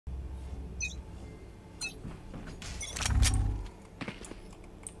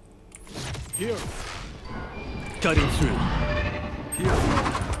Here. Cutting through. Here.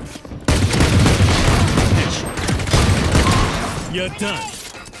 Headshot. You're done.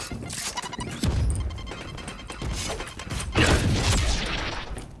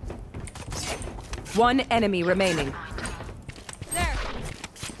 One enemy remaining. There.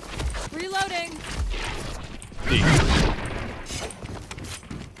 Reloading.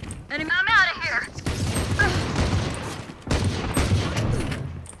 Enemy. I'm out of here.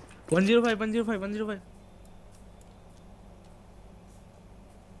 105, 105, 105.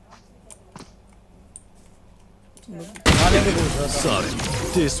 Sorry,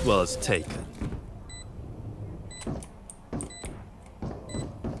 this was taken.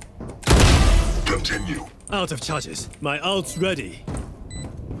 Continue. Out of charges. My ult's ready.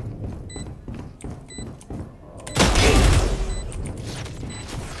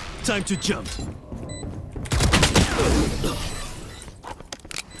 Time to jump.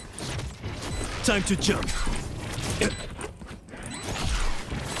 Time to jump.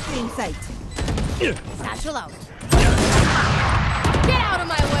 In sight. Satchel out. Get out of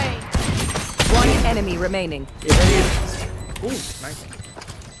my way. One enemy remaining. Ooh, nice.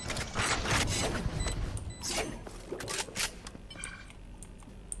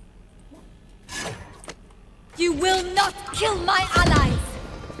 You will not kill my allies.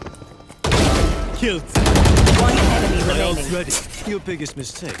 Killed. One enemy My ult's remaining. ready. Your biggest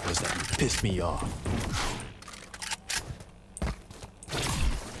mistake was that you pissed me off.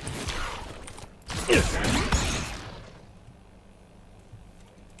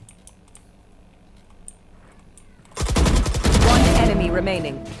 One enemy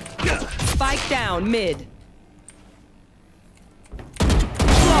remaining. Spike down mid.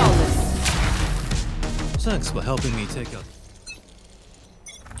 Flawless. Thanks for helping me take out.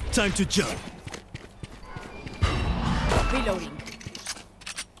 Time to jump. Reloading.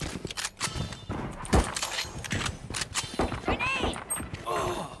 Grenade!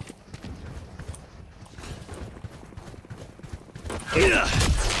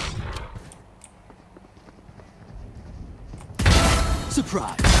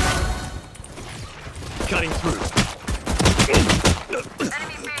 Surprise. Cutting through.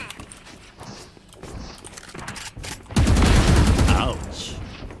 Enemy B. Ouch.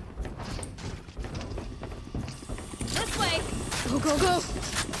 This way. Go, go, go.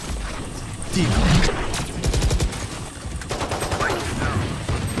 Deep.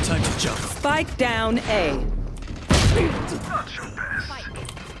 Time to jump. Spike down A.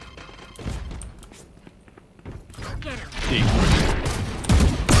 Get him. Deep.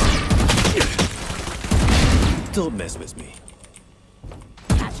 Don't mess with me.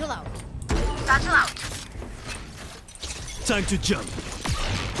 Satchel out. Satchel out. Time to jump.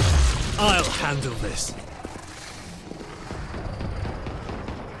 I'll handle this.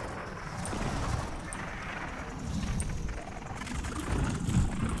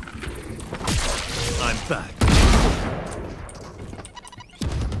 I'm back.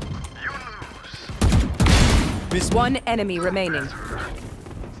 Miss One enemy remaining.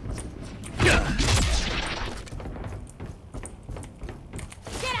 Get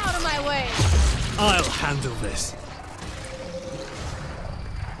out of my way. I'll handle this.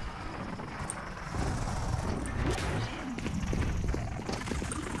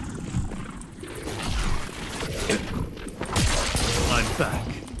 I'm back.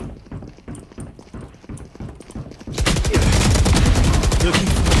 Looking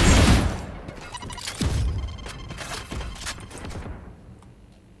for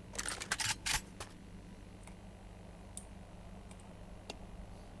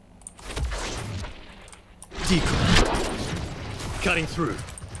decoy. Cutting through.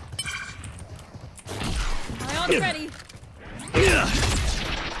 My arm's ready.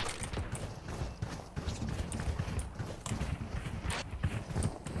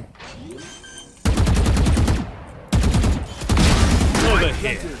 Over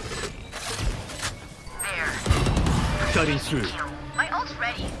here. There. Cutting through. My ult's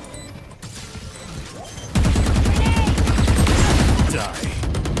ready. Die.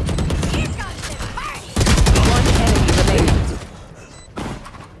 Here comes the party. One enemy remaining.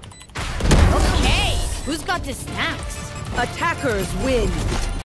 Okay. Who's got the snacks? Attackers win.